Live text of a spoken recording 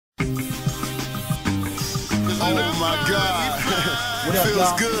Oh my God. What Feels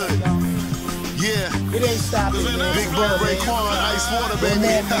up, good. Yeah. It ain't stopping, man. Big Bro, Raekwon, Ice Water, baby.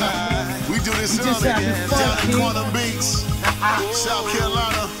 We do this early. Down in Quantum Beach, South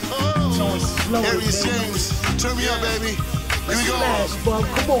Carolina. Aries James, turn me up, baby. Here we go. Smash, bub.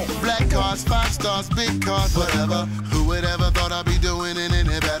 Come on. Black cars, 5 stars, big cars, whatever. Who would ever thought I'd be doing it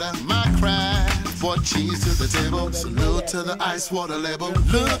any better? My craft brought cheese to the table. Salute to the Ice Water label.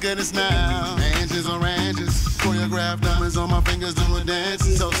 Look at us now. Ranges on ranges. Choreographed diamonds on my fingers doing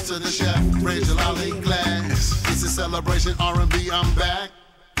dances. Toast to the chef. Raise your lolly glass. It's a celebration, R&B, I'm back.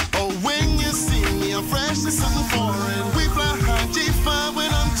 Oh, when you see me, I'm fresh to something foreign. We fly high, G5 when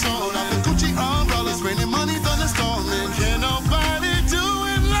I'm torn. I'm the Gucci umbrellas, raining money, thunderstorming. Can nobody do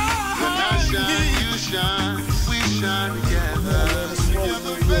it like I shine, you shine, we shine together.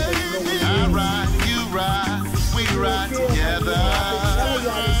 Together, baby. I ride, you ride, we ride together.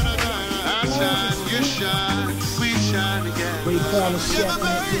 I shine, you shine, we shine together.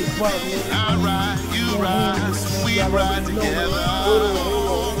 I ride, you ride, we ride together.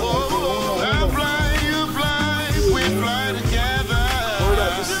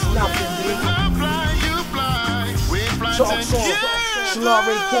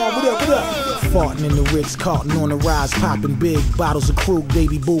 Raekwon, what up? Farting in the Ritz, Carlton on the rise, popping big bottles of Krug,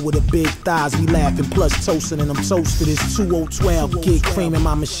 baby boo with a big thighs. We laughing plus toasting, and I'm toasted. It's 2012. Get cream in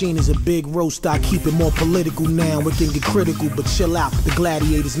my machine is a big roast. I keep it more political now. It can get critical, but chill out. The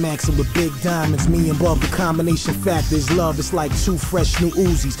gladiators maxing with big diamonds. Me and Bub, the combination factor is love. It's like 2 fresh new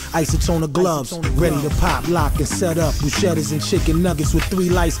Uzis, isotonic gloves, ready to pop, lock, and set up. Bruschettas and chicken nuggets with 3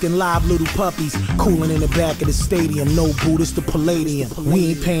 light-skinned live little puppies. Cooling in the back of the stadium. No boot, it's the Palladium.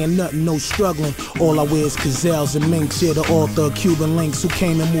 We ain't paying nothing, no struggling. All I wear is gazelles and minks. Yeah, the author of Cuban Links, who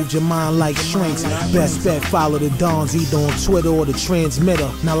came and moved your mind like shrinks. Best bet, follow the Dons, either on Twitter or the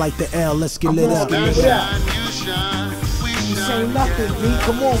transmitter. Not like the L, let's get lit up. This ain't nothing, B.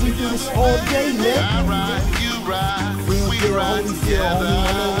 Come on, we do this all day, man. We don't feel holy feel, homie. I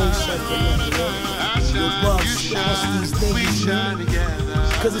always say that. Your bugs, these things, man.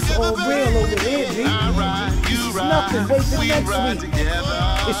 Cause it's all real over here, B. This is nothing, wait till next week.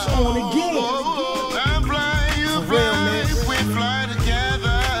 It's on again. For real, man.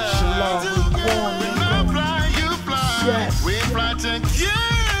 Shalom, Raekwon, man. Chef.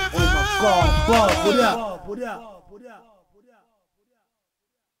 Oh my God, Bub, what up?